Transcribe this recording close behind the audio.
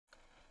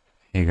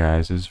Hey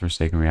guys, this is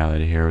Forsaken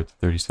Reality here with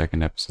the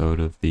 32nd episode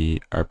of the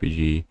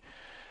RPG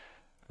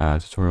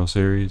tutorial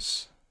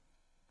series.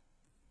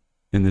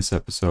 In this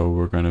episode,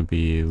 we're going to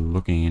be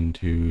looking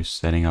into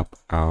setting up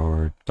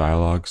our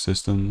dialogue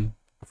system.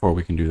 Before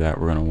we can do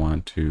that, we're going to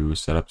want to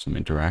set up some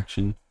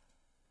interaction.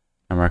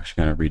 And we're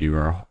actually going to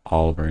redo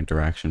all of our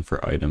interaction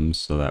for items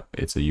so that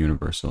it's a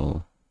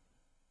universal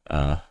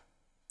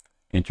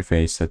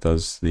interface that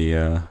does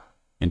the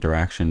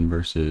interaction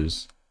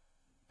versus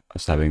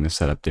us having to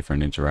set up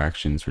different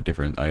interactions for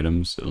different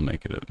items. It'll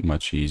make it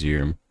much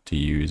easier to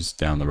use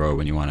down the road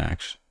when you want to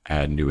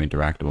add new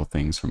interactable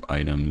things from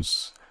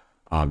items,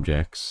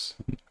 objects,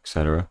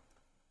 etc.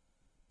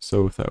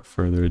 So without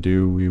further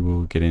ado, we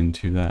will get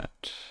into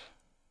that.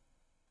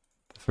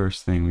 The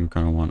first thing we're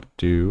going to want to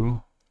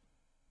do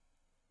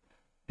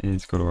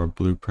is go to our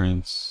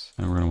blueprints,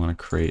 and we're going to want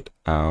to create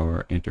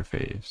our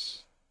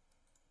interface.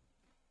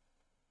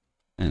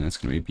 And that's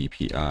going to be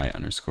BPI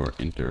underscore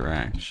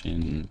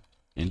interaction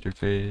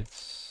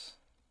interface.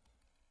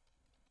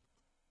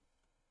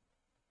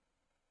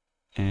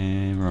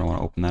 And we're going to want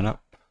to open that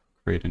up,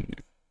 create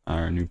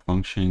our new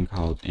function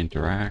called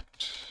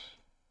interact.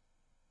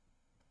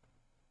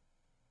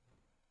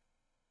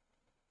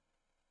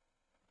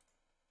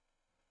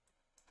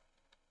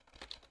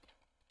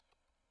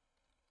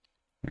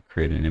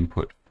 Create an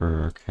input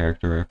for our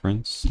character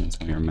reference. It's going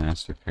to be our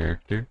master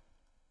character.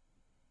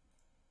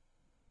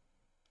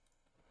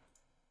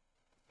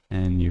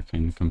 And you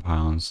can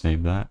compile and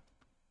save that.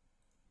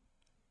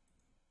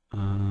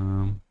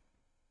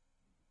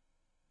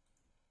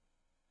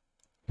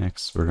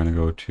 Next, we're going to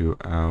go to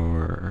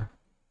our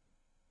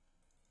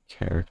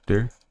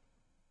character.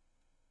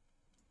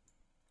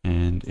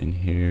 And in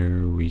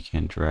here, we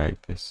can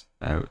drag this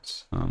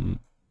out some.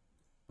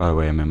 By the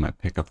way, I'm in my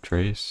pickup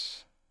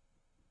trace.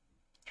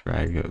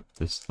 Drag out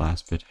this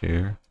last bit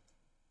here.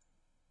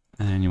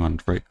 And you want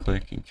to right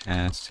click and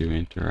cast to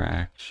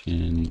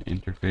interaction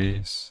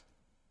interface.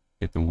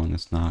 Get the one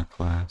that's not a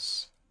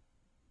class.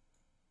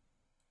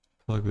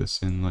 Plug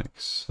this in like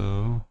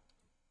so.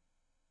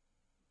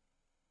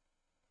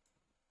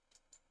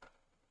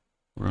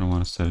 We're going to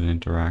want to set an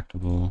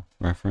interactable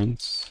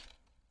reference.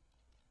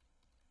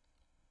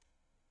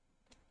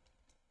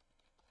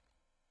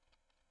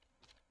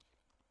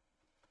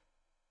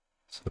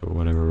 So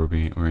whatever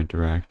we're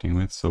interacting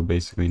with. So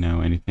basically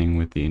now anything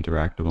with the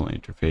interactable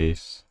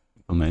interface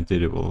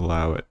implemented, it will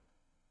allow it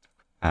to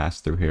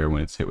pass through here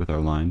when it's hit with our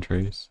line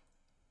trace.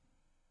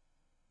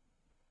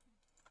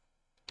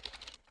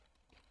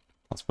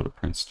 Let's put a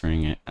print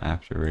string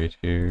after right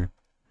here.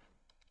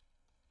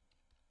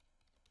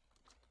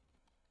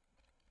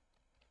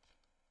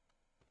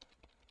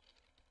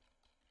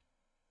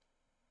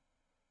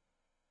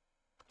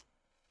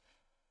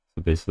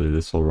 So basically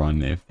this will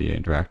run if the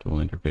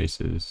interactable interface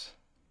is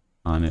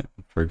on it.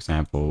 For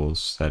example, we'll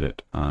set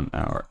it on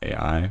our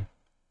AI,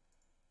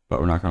 but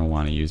we're not going to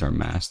want to use our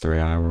master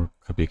AI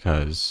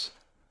because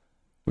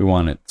we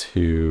want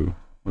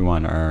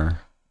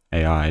our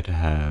AI to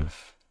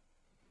have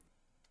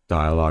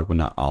dialogue, but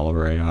not all of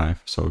our AI.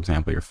 So, for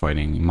example, you're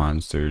fighting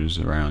monsters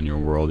around your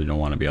world. You don't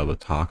want to be able to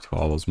talk to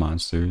all those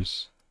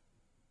monsters.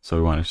 So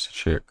we want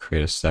to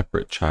create a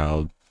separate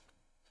child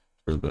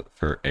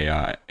for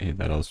AI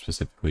that'll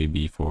specifically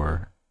be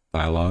for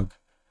dialogue.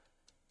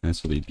 And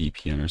this will be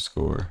BP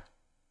underscore.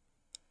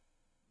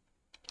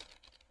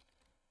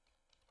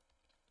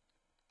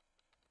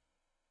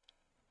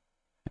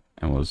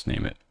 And we'll just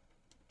name it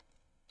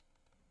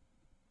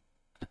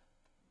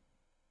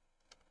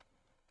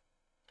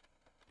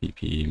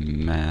BP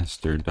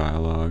master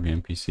dialogue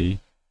NPC.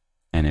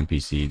 And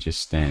NPC just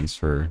stands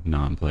for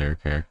non-player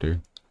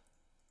character.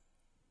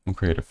 We'll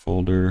create a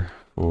folder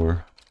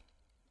for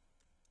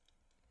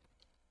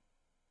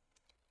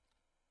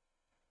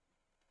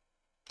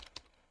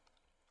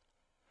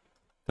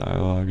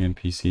dialogue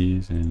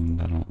NPCs, and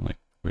I don't like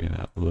the way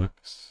that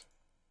looks.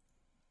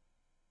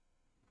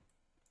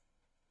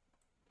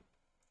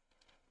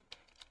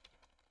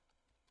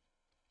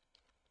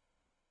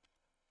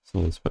 So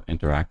let's put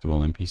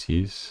interactable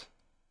NPCs.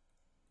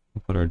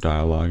 We'll put our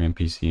dialogue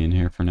NPC in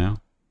here for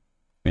now.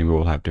 Maybe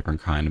we'll have different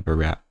kind of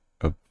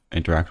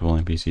interactable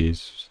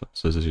NPCs.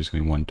 So this is just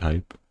going to be one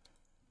type.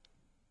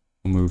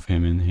 We'll move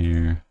him in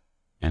here,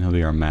 and he'll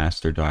be our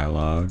master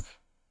dialogue.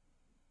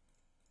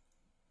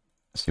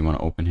 So you want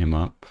to open him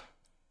up.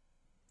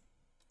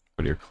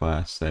 Go to your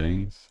class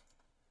settings,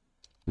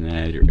 and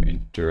add your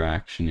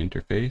interaction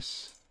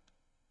interface.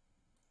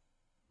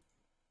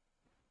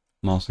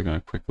 I'm also going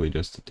to quickly,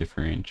 just to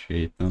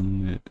differentiate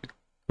them,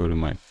 go to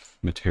my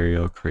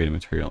material, create a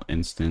material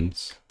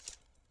instance.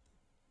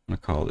 I'm going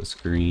to call this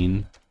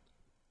green.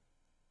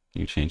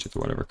 You change it to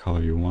whatever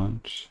color you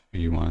want.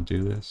 You want to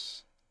do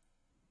this.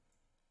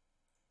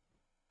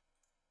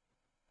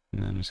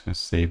 And then I'm just going to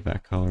save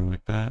that color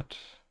like that.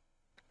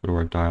 Go to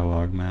our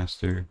dialogue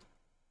master.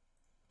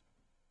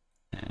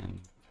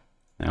 And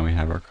now we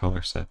have our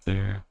color set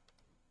there.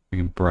 We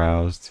can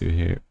browse to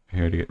here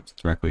to get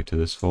directly to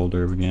this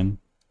folder again.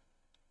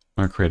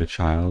 I'm going to create a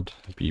child,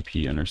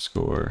 BP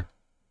underscore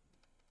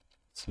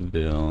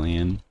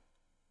civilian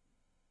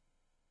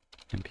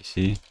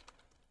NPC. It's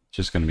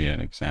just going to be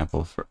an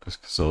example for,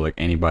 so like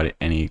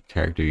any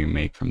character you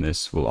make from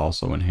this will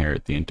also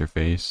inherit the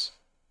interface.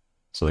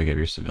 So like if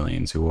your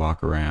civilians who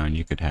walk around,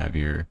 you could have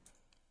your,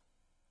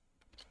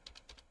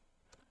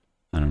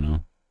 I don't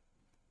know.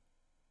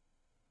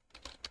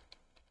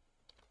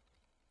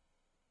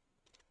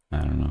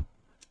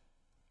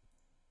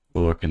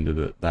 We'll look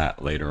into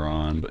that later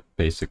on, but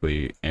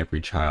basically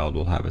every child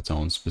will have its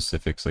own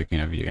specifics. Like, you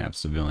know, you can have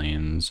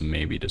civilians,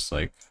 maybe just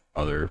like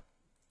other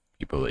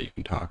people that you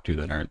can talk to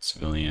that aren't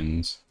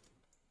civilians.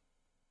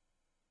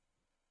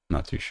 I'm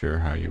not too sure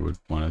how you would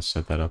want to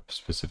set that up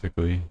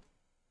specifically.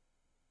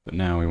 But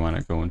now we want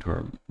to go into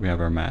our, we have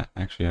our mat.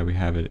 Actually, yeah, we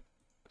have it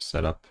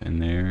set up in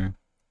there.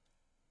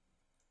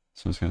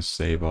 So I'm just going to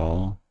save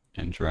all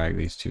and drag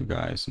these two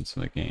guys into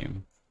the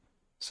game.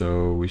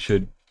 So we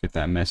should get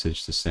that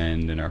message to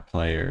send in our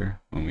player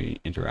when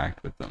we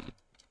interact with them.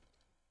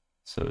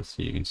 So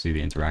you can see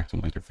the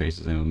interactable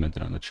interface is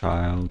implemented on the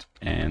child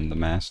and the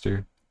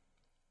master.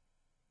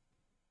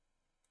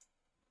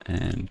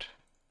 And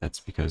that's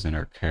because in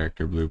our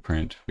character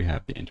blueprint, we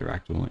have the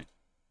interactable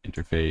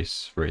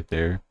interface right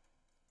there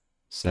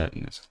set,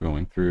 and it's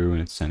going through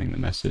and it's sending the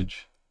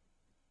message.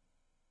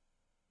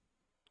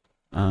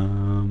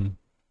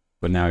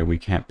 But now we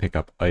can't pick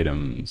up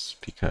items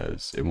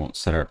because it won't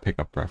set our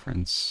pickup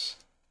reference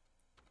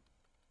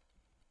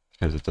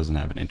because it doesn't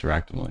have an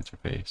interactable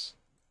interface.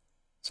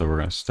 So we're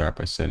going to start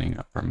by setting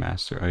up our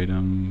master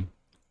item,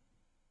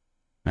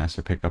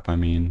 master pickup, I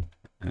mean,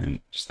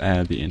 and just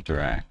add the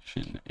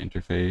interaction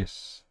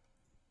interface.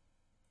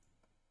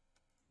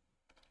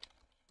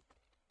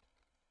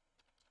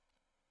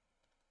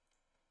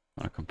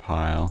 I want to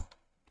compile.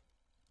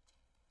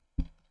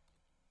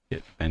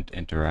 Get event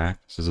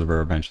interact. This is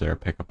where eventually our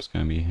pickup is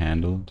going to be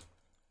handled.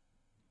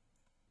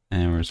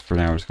 And for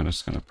now, we're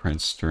just going to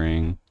print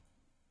string.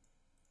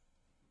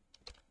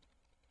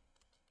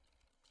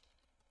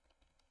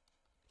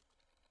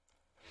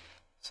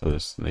 So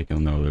this, they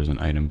can know there's an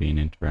item being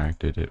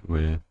interacted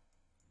with.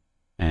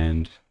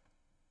 And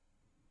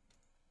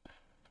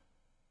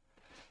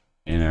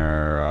in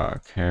our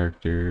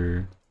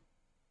character,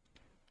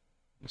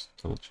 just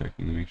double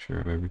checking to make sure I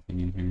have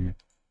everything in here.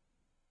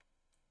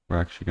 We're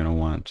actually going to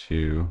want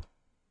to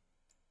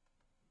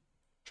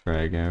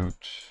drag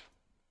out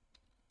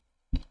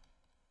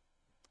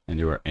and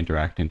do our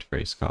interact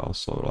interface call,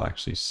 so it'll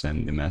actually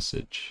send the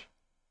message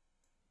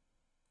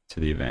to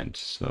the event.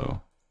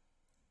 So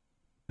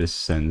this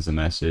sends a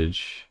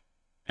message,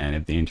 and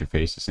if the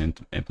interface is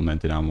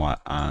implemented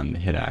on the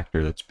hit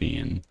actor that's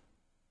being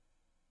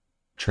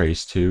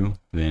traced to,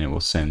 then it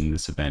will send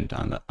this event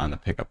on the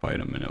pickup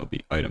item, and it'll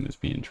be item is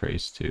being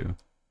traced to.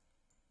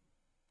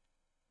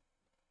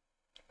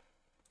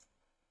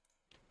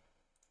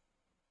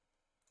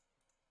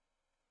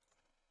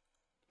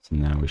 So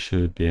now we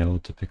should be able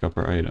to pick up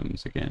our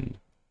items again,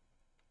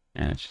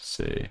 and it should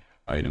say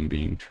item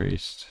being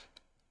traced,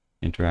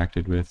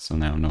 interacted with. So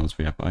now it knows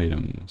we have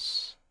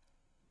items.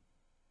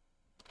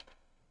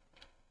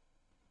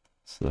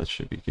 So that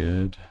should be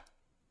good.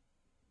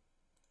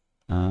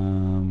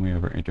 We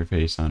have our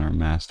interface on our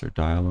master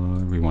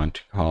dialog. We want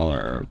to call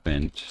our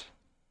event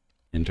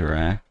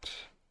interact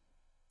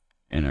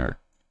in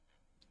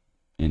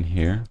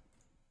here.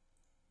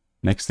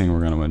 Next thing we're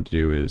going to want to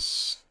do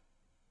is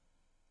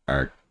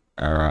our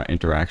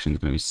interaction is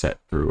going to be set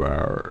through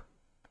our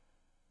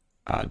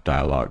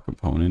dialog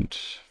component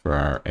for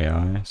our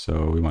AI.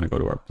 So we want to go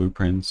to our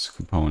blueprints,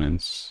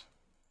 components,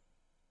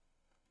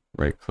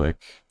 right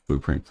click,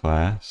 blueprint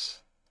class,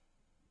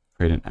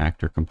 create an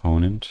actor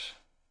component,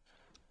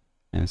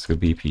 and it's going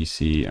to be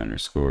BPC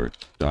underscore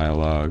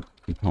dialog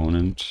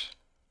component.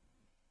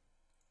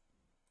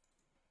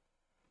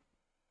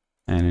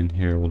 And in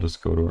here, we'll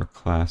just go to our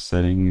class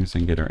settings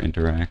and get our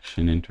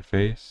interaction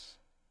interface.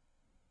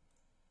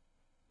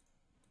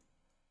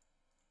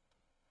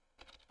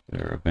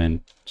 Get our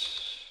event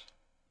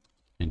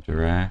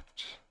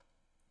interact.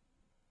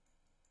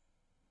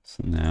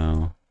 So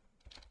now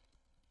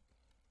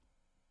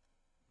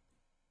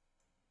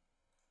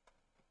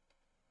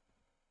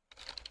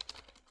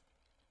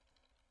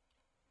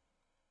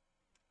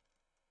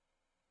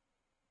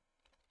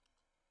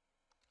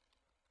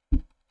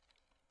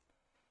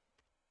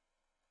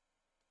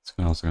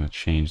I'm also going to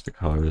change the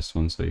color of this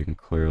one so you can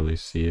clearly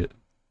see it.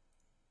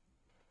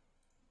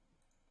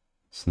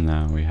 So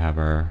now we have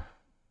our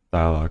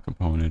dialog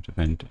component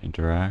event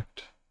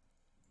interact,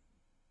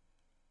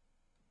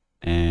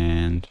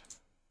 and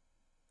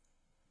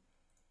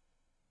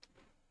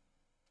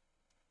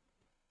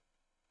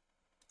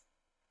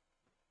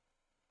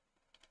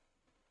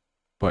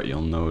but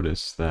you'll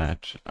notice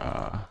that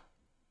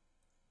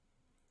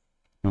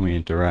when we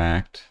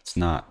interact, it's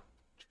not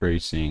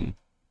tracing.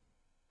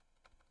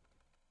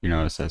 You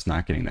notice that it's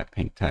not getting that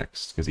pink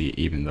text because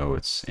even though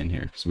it's in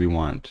here, because we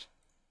want,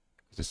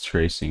 because it's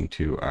tracing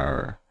to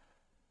our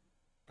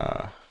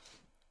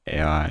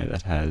AI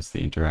that has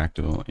the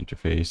interactable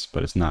interface,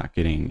 but it's not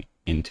getting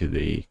into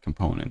the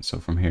component. So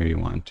from here you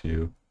want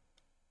to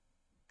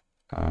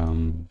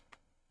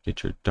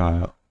Get your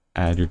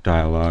add your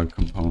dialogue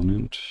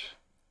component.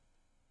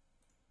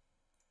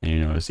 And you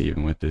notice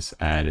even with this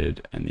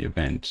added and the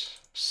event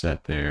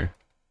set there,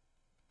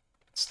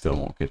 it still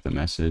won't get the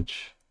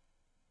message.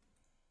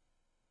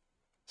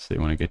 So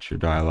you want to get your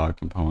dialogue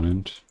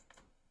component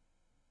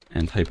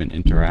and type in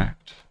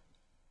interact.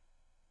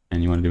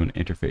 And you want to do an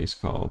interface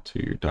call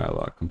to your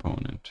dialogue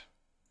component.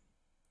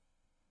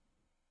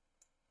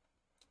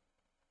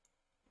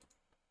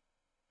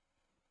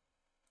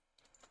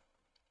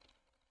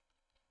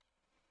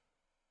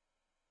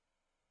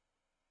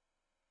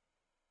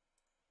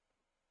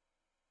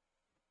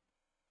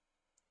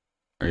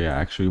 Or yeah,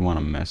 actually we want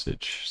a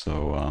message. So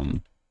you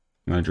want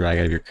to drag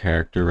out of your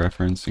character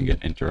reference and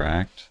get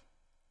interact.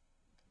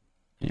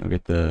 And you'll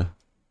get the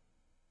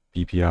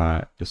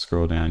BPI, just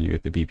scroll down, you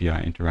get the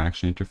BPI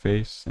interaction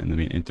interface, and then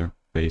an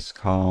interface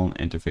call,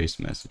 interface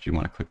message. You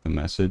want to click the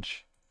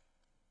message,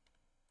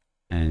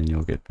 and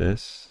you'll get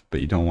this, but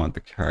you don't want the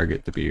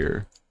target to be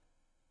your,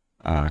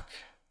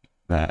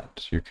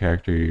 your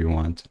character, you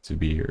want it to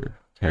be your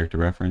character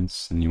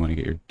reference, and you want to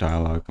get your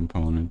dialogue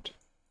component.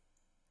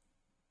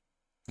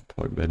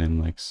 Plug that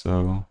in like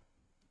so.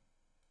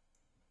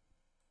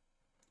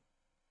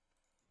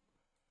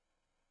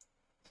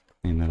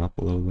 Clean that up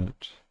a little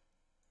bit.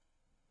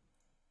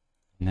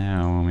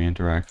 Now, when we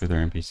interact with our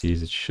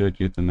NPCs, it should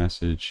get the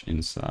message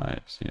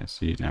inside. So yeah,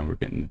 see, now we're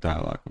getting the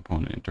dialogue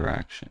component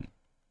interaction.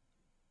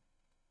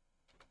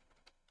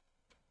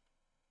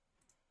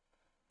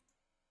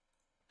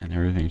 And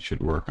everything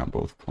should work on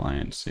both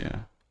clients,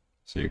 yeah.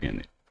 So you're getting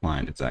the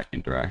client is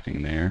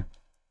interacting there,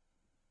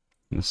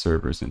 and the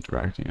server is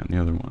interacting on the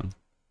other one.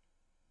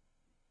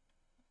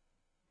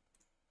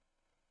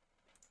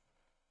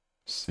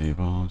 Save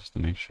all just to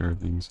make sure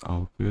everything's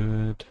all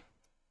good.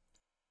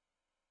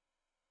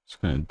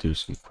 Just gonna do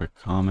some quick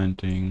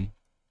commenting.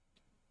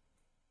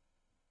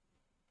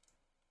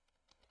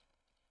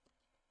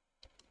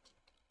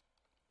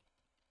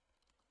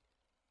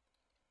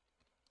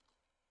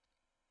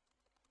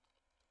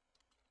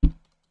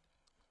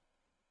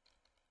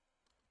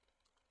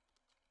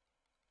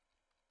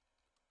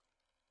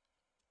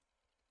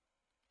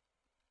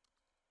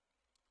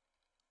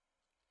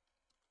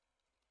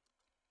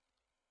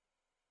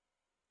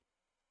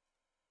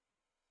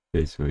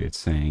 Basically, it's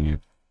saying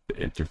if the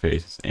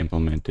interface is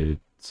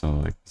implemented, so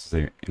like this is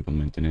an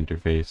implemented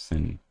interface,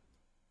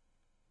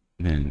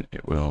 then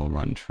it will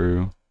run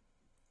true.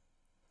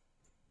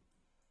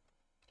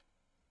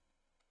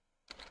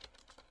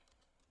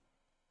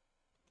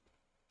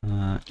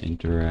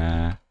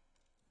 Interact.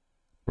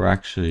 We're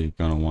actually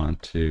going to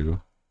want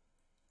to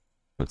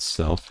put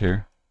self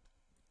here.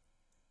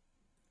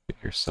 Get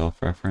your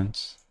self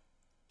reference.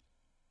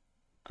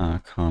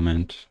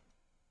 Comment.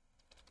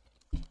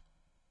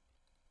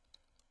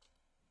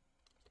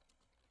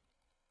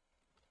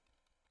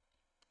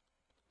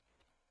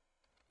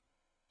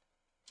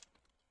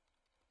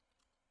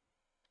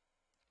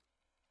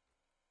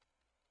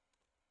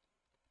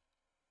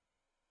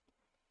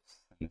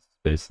 It's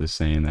basically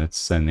saying that it's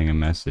sending a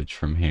message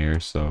from here.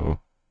 So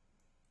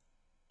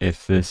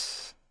if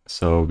this,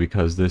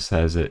 because this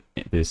has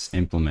this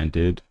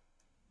implemented,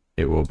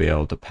 it will be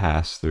able to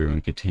pass through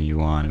and continue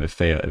on. If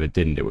it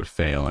didn't, it would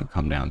fail and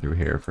come down through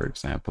here, for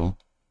example.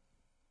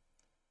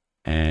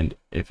 And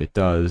if it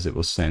does, it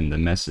will send the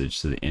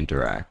message to the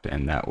interact,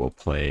 and that will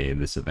play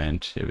this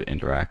event. If it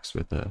interacts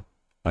with the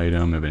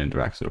item, if it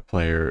interacts with a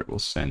player,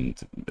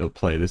 it'll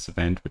play this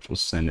event, which will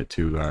send it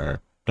to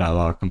our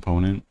dialogue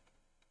component.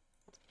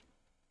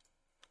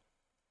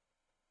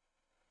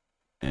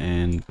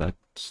 And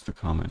that's the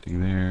commenting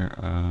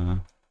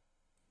there.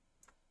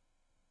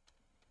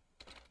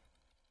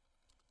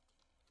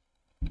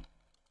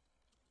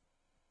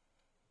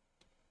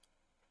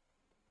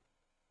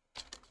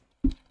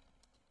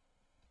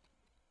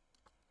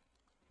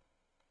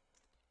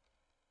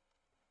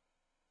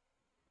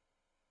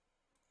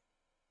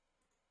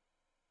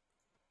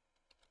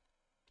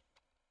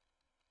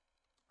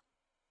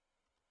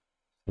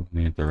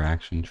 The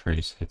interaction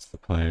trace hits the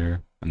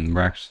player, and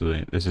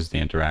this is the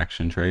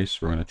interaction trace.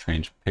 We're going to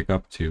change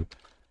pickup to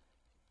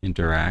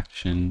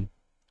interaction.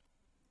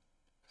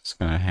 It's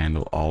going to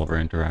handle all of our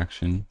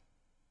interaction.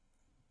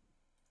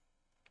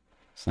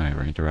 It's not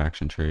our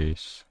interaction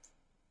trace.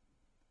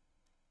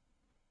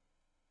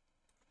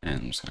 And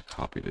I'm just going to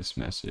copy this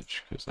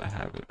message because I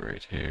have it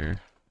right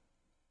here.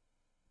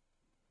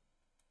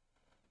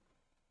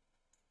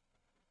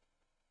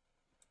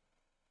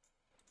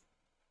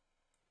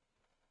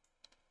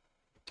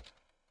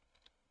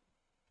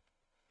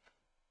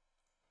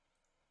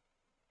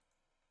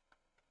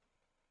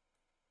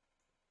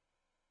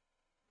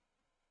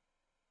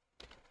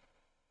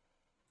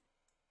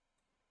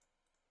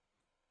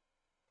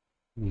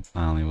 And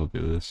finally, we'll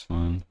do this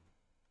one.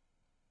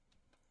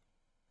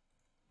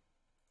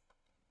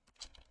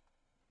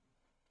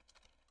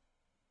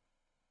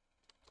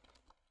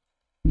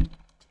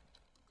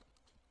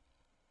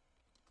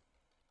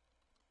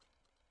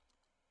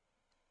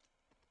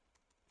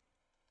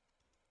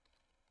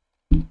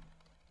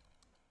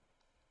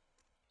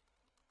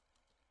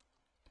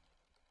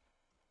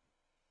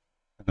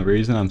 The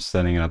reason I'm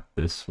setting it up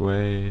this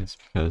way is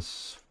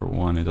because, for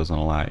one, it doesn't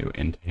allow you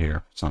into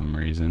here for some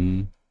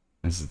reason.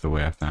 This is the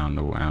way I found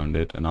around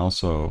it. And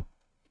also,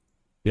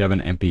 if you have an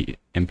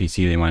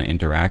NPC they want to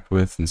interact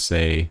with and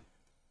say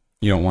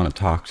you don't want to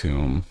talk to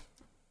them,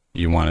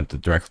 you want it to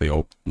directly,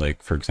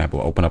 like, for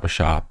example, open up a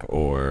shop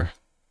or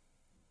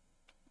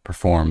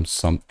perform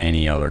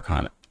any other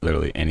kind of,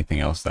 literally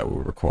anything else that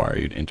would require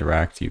you to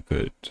interact, you'd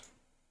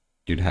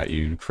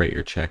create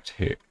your checked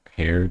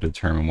here,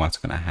 determine what's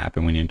going to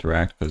happen when you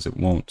interact, because it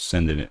won't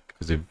send it.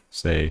 Because if,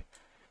 say,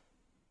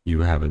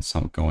 you have it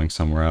going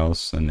somewhere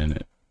else and then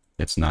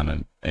it's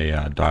not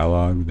a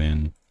dialogue,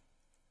 then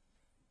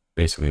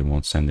basically it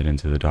won't send it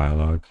into the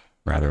dialogue.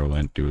 Rather,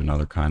 it'll do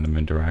another kind of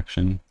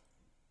interaction.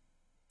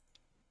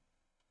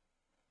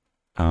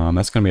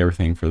 That's going to be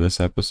everything for this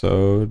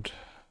episode.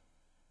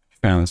 If you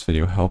found this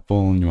video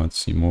helpful and you want to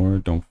see more,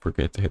 don't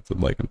forget to hit the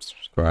like and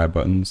subscribe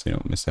buttons so you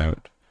don't miss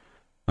out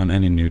on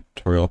any new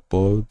tutorial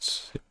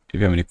uploads. If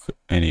you have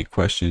any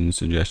questions,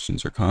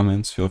 suggestions, or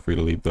comments, feel free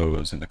to leave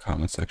those in the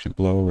comment section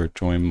below or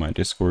join my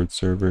Discord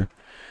server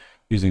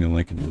using the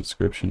link in the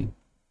description.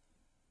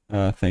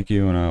 Thank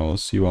you, and I will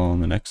see you all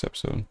in the next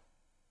episode.